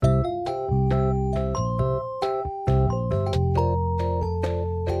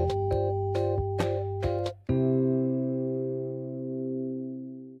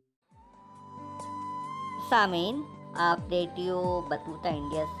सामीन, आप radio Battuta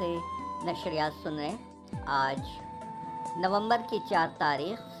India से नशरियात सुन रहे हैं। आज नवंबर की 4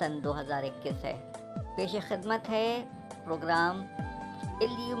 तारीख सन 2021 है। पेश खिदमत है प्रोग्राम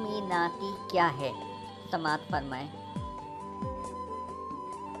इल्यूमिनाती क्या है, समात फरमाएं।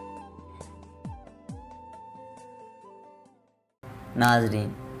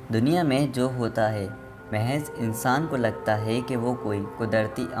 नाज़रीन, दुनिया में जो होता है महज इंसान को लगता है कि वो कोई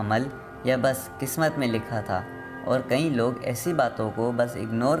कुदरती अमल या बस किस्मत में लिखा था, और कई लोग ऐसी बातों को बस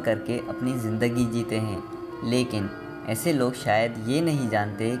इग्नोर करके अपनी ज़िंदगी जीते हैं। लेकिन ऐसे लोग शायद ये नहीं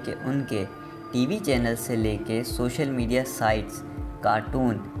जानते कि उनके टीवी चैनल से लेके सोशल मीडिया साइट्स,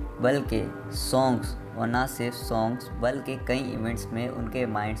 कार्टून, बल्कि सॉन्ग्स, और ना सिर्फ सॉन्ग्स बल्कि कई इवेंट्स में उनके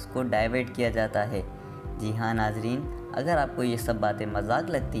माइंड्स को डाइवर्ट किया जाता है। जी हाँ नाज़रीन, अगर आपको ये सब बातें मजाक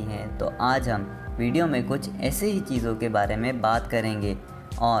लगती हैं तो आज हम वीडियो में कुछ ऐसे ही चीज़ों के बारे में बात करेंगे,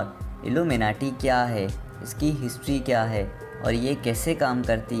 और इल्यूमिनाटी क्या है, इसकी हिस्ट्री क्या है और ये कैसे काम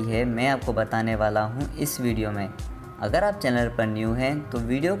करती है, मैं आपको बताने वाला हूँ इस वीडियो में। अगर आप चैनल पर न्यू हैं तो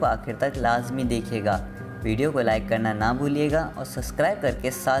वीडियो को आखिर तक लाजमी देखिएगा। वीडियो को लाइक करना ना भूलिएगा और सब्सक्राइब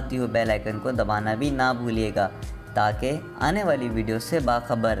करके साथ दिए बेल आइकन को दबाना भी ना भूलिएगा, ताकि आने वाली वीडियो से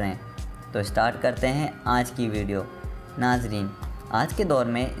बाखबर रहें। तो स्टार्ट करते हैं आज की वीडियो। नाज़रीन, आज के दौर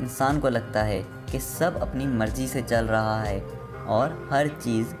में इंसान को लगता है कि सब अपनी मर्ज़ी से चल रहा है और हर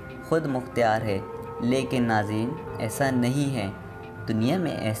चीज़ खुद मुख्तियार है, लेकिन नाज़रीन ऐसा नहीं है। दुनिया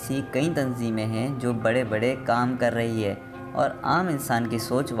में ऐसी कई तंजीमें हैं जो बड़े बड़े काम कर रही है और आम इंसान की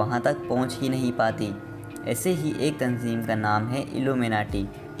सोच वहाँ तक पहुँच ही नहीं पाती। ऐसे ही एक तंजीम का नाम है इल्यूमिनाटी,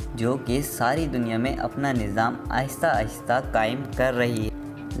 जो कि सारी दुनिया में अपना निज़ाम आहिस्ता आहिस्ता कायम कर रही है।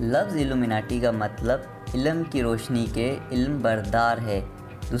 लफ्ज़ इल्यूमिनाटी का मतलब इल्म की रोशनी के इल्म बरदार है।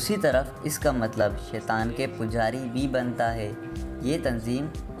 दूसरी तरफ इसका मतलब शैतान के पुजारी भी बनता है। ये तंजीम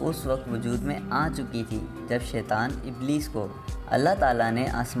उस वक्त वजूद में आ चुकी थी जब शैतान इब्लीस को अल्लाह ताला ने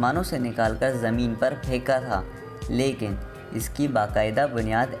आसमानों से निकालकर ज़मीन पर फेंका था, लेकिन इसकी बाकायदा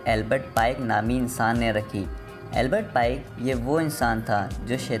बुनियाद एल्बर्ट पाइक नामी इंसान ने रखी। एल्बर्ट पाइक ये वो इंसान था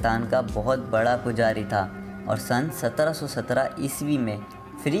जो शैतान का बहुत बड़ा पुजारी था, और सन 1717 ईस्वी में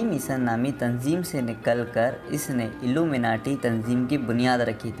फ्री मिशन नामी तंजीम से निकलकर इसने इल्यूमिनाटी तंजीम की बुनियाद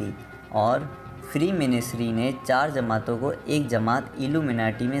रखी थी, और फ्री मिनिस्ट्री ने 4 जमातों को एक जमात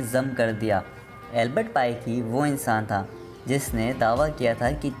इल्यूमिनाटी में ज़म कर दिया। एल्बर्ट पाइक ही वो इंसान था जिसने दावा किया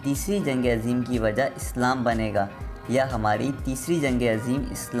था कि तीसरी जंग अज़ीम की वजह इस्लाम बनेगा, या हमारी तीसरी जंग अज़ीम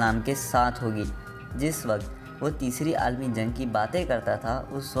इस्लाम के साथ होगी। जिस वक्त वो तीसरी आलमी जंग की बातें करता था,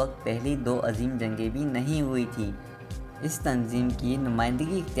 उस वक्त पहली 2 अज़ीम जंगें भी नहीं हुई थी। इस तंजीम की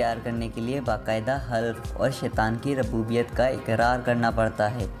नुमाइंदगी इख्तियार करने के लिए बाकायदा हल्फ और शैतान की रबूबियत का इकरार करना पड़ता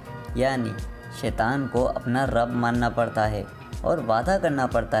है, यानी शैतान को अपना रब मानना पड़ता है और वादा करना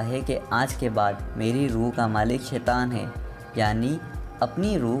पड़ता है कि आज के बाद मेरी रूह का मालिक शैतान है, यानी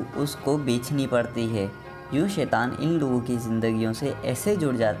अपनी रूह उसको बेचनी पड़ती है। यूँ शैतान इन लोगों की ज़िंदगियों से ऐसे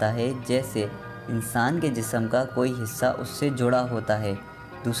जुड़ जाता है जैसे इंसान के जिस्म का कोई हिस्सा उससे जुड़ा होता है।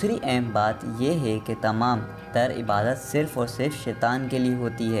 दूसरी अहम बात यह है कि तमाम तर इबादत सिर्फ़ और सिर्फ शैतान के लिए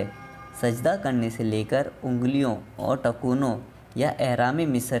होती है। सजदा करने से लेकर उंगलियों और टखूनों या एहराम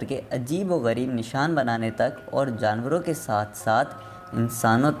मिस्र के अजीब व गरीब निशान बनाने तक, और जानवरों के साथ साथ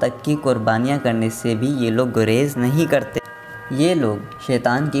इंसानों तक की कुर्बानियाँ करने से भी ये लोग गुरेज नहीं करते। ये लोग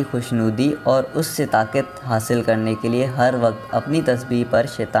शैतान की खुशनुदी और उससे ताकत हासिल करने के लिए हर वक्त अपनी तस्बीह पर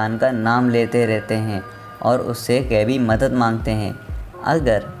शैतान का नाम लेते रहते हैं और उससे गैबी मदद मांगते हैं।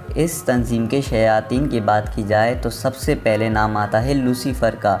 अगर इस तंजीम के शयातीन की बात की जाए तो सबसे पहले नाम आता है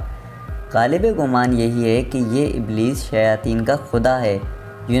लूसीफ़र का। गालिब गुमान यही है कि ये इब्लीस शयातीन का खुदा है।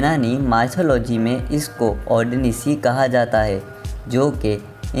 यूनानी माइथोलॉजी में इसको ओडिनिसी कहा जाता है, जो कि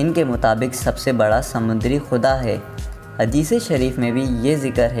इनके मुताबिक सबसे बड़ा समुद्री खुदा है। हदीस शरीफ में भी ये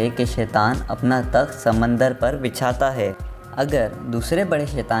ज़िक्र है कि शैतान अपना तख्त समंदर पर बिछाता है। अगर दूसरे बड़े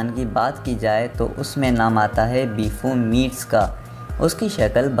शैतान की बात की जाए तो उसमें नाम आता है बीफोमीट्स का। उसकी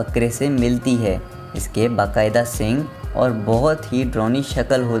शक्ल बकरे से मिलती है, इसके बाकायदा सींग और बहुत ही डरावनी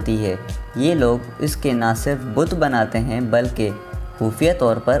शक्ल होती है। ये लोग इसके ना सिर्फ बुत बनाते हैं बल्कि खुफिया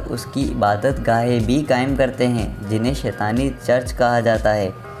तौर पर उसकी इबादत गाहें भी कायम करते हैं, जिन्हें शैतानी चर्च कहा जाता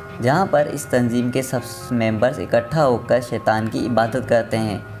है, जहाँ पर इस तंजीम के सब मेंबर्स इकट्ठा होकर शैतान की इबादत करते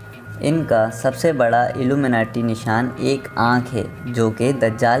हैं। इनका सबसे बड़ा इल्यूमिनाटी निशान एक आँख है, जो कि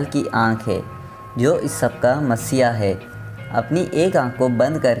दज्जाल की आँख है, जो इस सब का मसीहा है। अपनी एक आँख को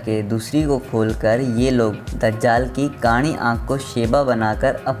बंद करके दूसरी को खोलकर ये लोग दज्जाल की काणी आँख को शेबा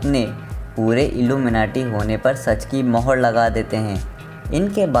बनाकर अपने पूरे इल्यूमिनाटी होने पर सच की मोहर लगा देते हैं।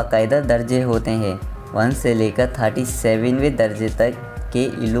 इनके बाकायदा दर्जे होते हैं, 1 से लेकर 37वें दर्जे तक کہ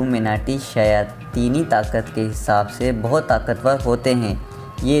الومناٹی شیاطینی طاقت کے حساب سے بہت طاقتور ہوتے ہیں۔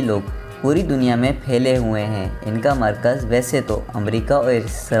 یہ لوگ پوری دنیا میں پھیلے ہوئے ہیں۔ ان کا مرکز ویسے تو امریکہ اور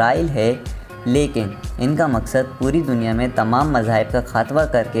اسرائیل ہے، لیکن ان کا مقصد پوری دنیا میں تمام مذاہب کا خاتمہ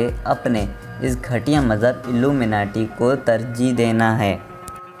کر کے اپنے اس گھٹیا مذہب الومناٹی کو ترجیح دینا ہے۔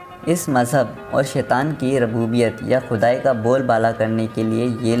 اس مذہب اور شیطان کی ربوبیت یا خدائی کا بول بالا کرنے کے لیے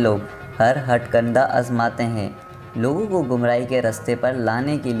یہ لوگ ہر ہٹ کنڈا آزماتے ہیں۔ لوگوں کو گمراہی کے راستے پر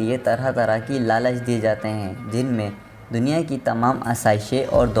لانے کے لیے طرح طرح کی لالچ دی جاتے ہیں، جن میں دنیا کی تمام آسائشیں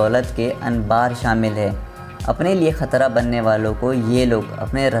اور دولت کے انبار شامل ہیں۔ اپنے لیے خطرہ بننے والوں کو یہ لوگ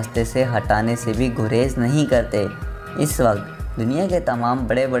اپنے راستے سے ہٹانے سے بھی گریز نہیں کرتے۔ اس وقت دنیا کے تمام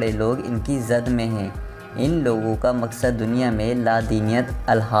بڑے بڑے لوگ ان کی زد میں ہیں۔ ان لوگوں کا مقصد دنیا میں لادینیت،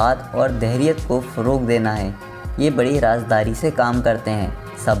 الحاد اور دہریت کو فروغ دینا ہے۔ یہ بڑی رازداری سے کام کرتے ہیں۔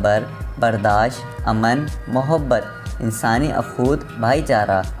 صبر، برداشت، امن، محبت، انسانی اخوت، بھائی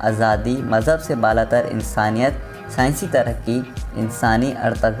چارہ، آزادی، مذہب سے بالاتر انسانیت، سائنسی ترقی، انسانی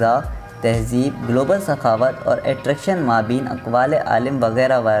ارتقاء، تہذیب، گلوبل سخاوت اور اٹریکشن مابین اقوال عالم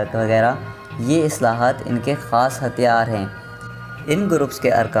وغیرہ وغیرہ، یہ اصلاحات ان کے خاص ہتھیار ہیں۔ ان گروپس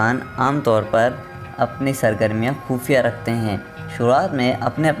کے ارکان عام طور پر اپنی سرگرمیاں خفیہ رکھتے ہیں۔ شروعات میں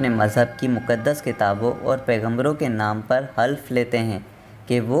اپنے اپنے مذہب کی مقدس کتابوں اور پیغمبروں کے نام پر حلف لیتے ہیں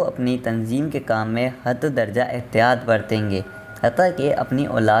کہ وہ اپنی تنظیم کے کام میں حد درجہ احتیاط برتیں گے، حتیٰ کہ اپنی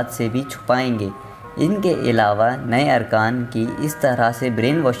اولاد سے بھی چھپائیں گے۔ ان کے علاوہ نئے ارکان کی اس طرح سے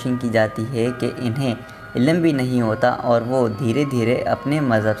برین واشنگ کی جاتی ہے کہ انہیں علم بھی نہیں ہوتا اور وہ دھیرے دھیرے اپنے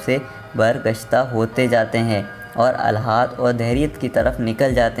مذہب سے برگشتہ ہوتے جاتے ہیں اور الحاد اور دہریت کی طرف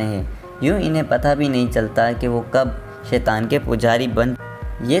نکل جاتے ہیں۔ یوں انہیں پتہ بھی نہیں چلتا کہ وہ کب شیطان کے پجاری بن۔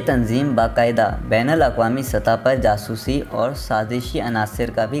 یہ تنظیم باقاعدہ بین الاقوامی سطح پر جاسوسی اور سازشی عناصر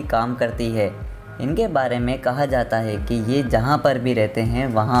کا بھی کام کرتی ہے۔ ان کے بارے میں کہا جاتا ہے کہ یہ جہاں پر بھی رہتے ہیں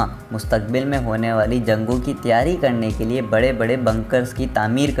وہاں مستقبل میں ہونے والی جنگوں کی تیاری کرنے کے لیے بڑے بڑے بنکرز کی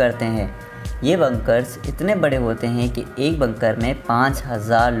تعمیر کرتے ہیں۔ یہ بنکرز اتنے بڑے ہوتے ہیں کہ ایک بنکر میں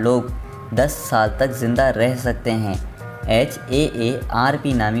 5000 لوگ 10 سال تک زندہ رہ سکتے ہیں۔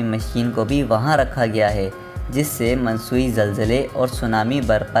 HAARP نامی مشین کو بھی وہاں رکھا گیا ہے جس سے منصوعی زلزلے اور سونامی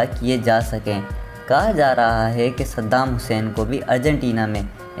برپا کیے جا سکیں۔ کہا جا رہا ہے کہ صدام حسین کو بھی ارجنٹینا میں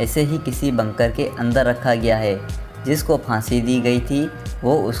ایسے ہی کسی بنکر کے اندر رکھا گیا ہے۔ جس کو پھانسی دی گئی تھی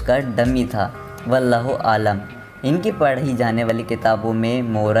وہ اس کا ڈمی تھا، واللہ عالم۔ ان کی پڑھی جانے والی کتابوں میں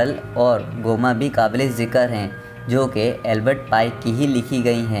مورل اور گوما بھی قابل ذکر ہیں، جو کہ البرٹ پائک کی ہی لکھی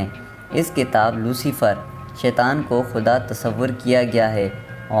گئی ہیں۔ اس کتاب لوسیفر، شیطان کو خدا تصور کیا گیا ہے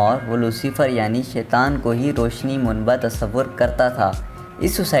اور وہ لوسیفر یعنی شیطان کو ہی روشنی منبع تصور کرتا تھا۔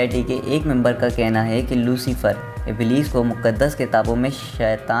 اس سوسائٹی کے ایک ممبر کا کہنا ہے کہ لوسیفر ابلیس کو مقدس کتابوں میں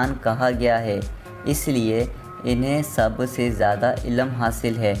شیطان کہا گیا ہے، اس لیے انہیں سب سے زیادہ علم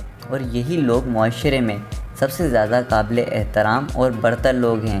حاصل ہے اور یہی لوگ معاشرے میں سب سے زیادہ قابل احترام اور برتر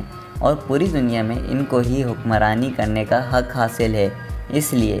لوگ ہیں اور پوری دنیا میں ان کو ہی حکمرانی کرنے کا حق حاصل ہے۔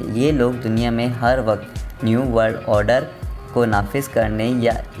 اس لیے یہ لوگ دنیا میں ہر وقت نیو ورلڈ آرڈر کو نافذ کرنے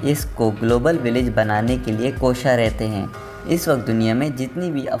یا اس کو گلوبل ولیج بنانے کے لیے کوشاں رہتے ہیں۔ اس وقت دنیا میں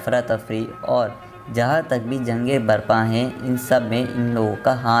جتنی بھی افراتفری اور جہاں تک بھی جنگیں برپا ہیں، ان سب میں ان لوگوں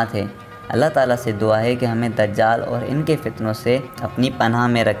کا ہاتھ ہے۔ اللہ تعالیٰ سے دعا ہے کہ ہمیں دجال اور ان کے فتنوں سے اپنی پناہ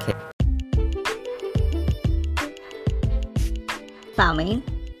میں رکھے۔ سامعین،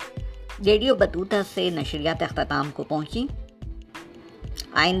 ریڈیو بطوطہ سے نشریات اختتام کو پہنچی۔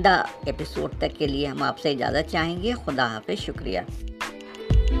 آئندہ ایپیسوڈ تک کے لیے ہم آپ سے اجازت چاہیں گے۔ خدا حافظ، شکریہ۔